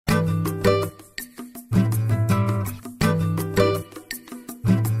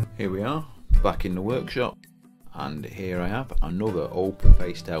back in the workshop, and here I have another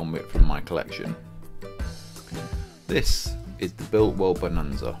open-faced helmet from my collection. This is the Biltwell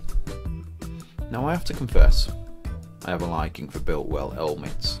Bonanza. Now I have to confess, I have a liking for Biltwell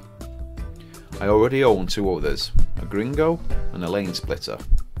helmets. I already own two others, a Gringo and a Lane Splitter.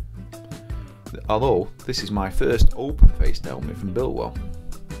 Although this is my first open-faced helmet from Biltwell.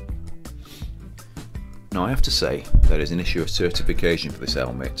 Now I have to say there is an issue of certification for this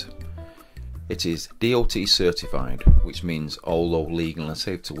helmet. It is DOT certified, which means although legal and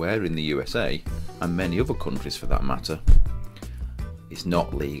safe to wear in the USA, and many other countries for that matter, it's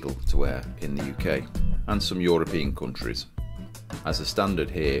not legal to wear in the UK and some European countries, as the standard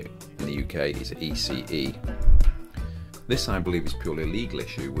here in the UK is ECE. This I believe is purely a legal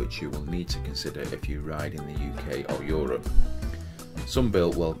issue which you will need to consider if you ride in the UK or Europe. Some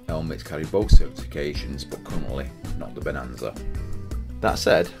Biltwell helmets carry both certifications, but currently not the Bonanza. That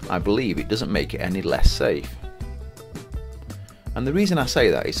said, I believe it doesn't make it any less safe. And the reason I say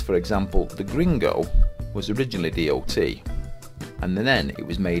that is, for example, the Gringo was originally DOT, and then it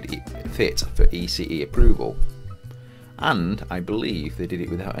was made fit for ECE approval. And I believe they did it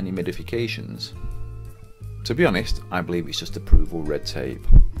without any modifications. To be honest, I believe it's just approval red tape.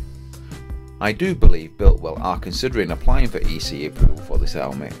 I do believe Biltwell are considering applying for ECE approval for this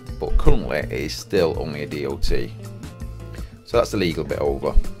helmet, but currently it is still only a DOT. So that's the legal bit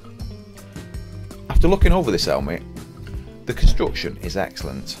over. After looking over this helmet, the construction is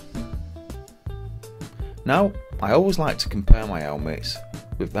excellent. Now, I always like to compare my helmets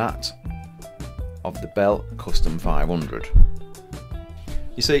with that of the Bell Custom 500.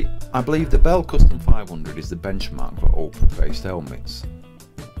 You see, I believe the Bell Custom 500 is the benchmark for open-faced helmets.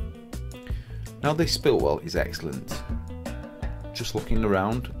 Now this Biltwell is excellent. Just looking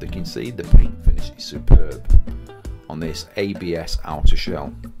around, they can see the paint finish is superb on this ABS outer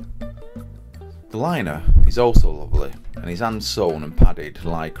shell. The liner is also lovely and is hand sewn and padded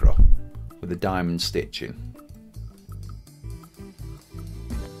lycra with a diamond stitching.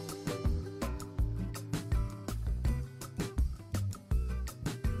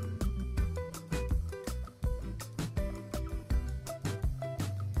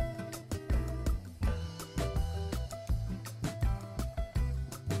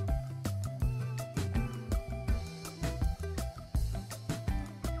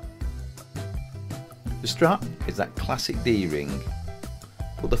 The strap is that classic D-ring,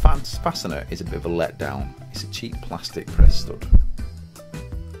 but the fastener is a bit of a letdown. It's a cheap plastic press stud.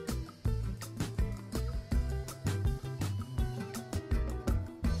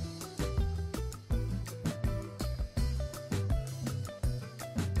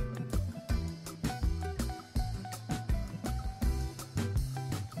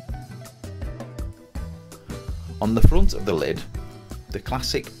 On the front of the lid, the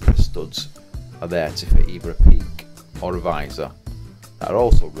classic press studs are there to fit either a peak or a visor that are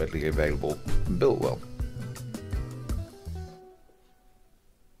also readily available from Biltwell.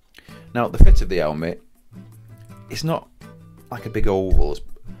 Now the fit of the helmet, it's not like a big oval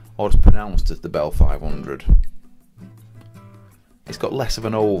or as pronounced as the Bell 500. It's got less of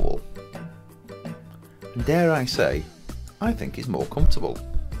an oval, and dare I say, I think it's more comfortable,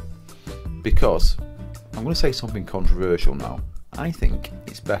 because I'm going to say something controversial now. I think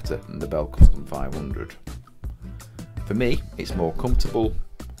it's better than the Bell Custom 500. For me, it's more comfortable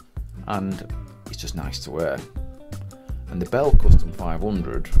and it's just nice to wear. And the Bell Custom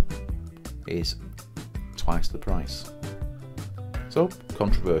 500 is twice the price. So,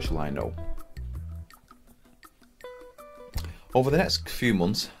 controversial, I know. Over the next few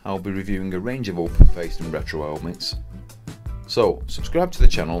months, I'll be reviewing a range of open-faced and retro helmets. So, subscribe to the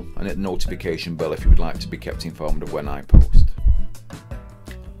channel and hit the notification bell if you would like to be kept informed of when I post.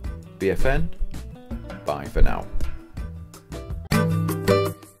 BFN, bye for now.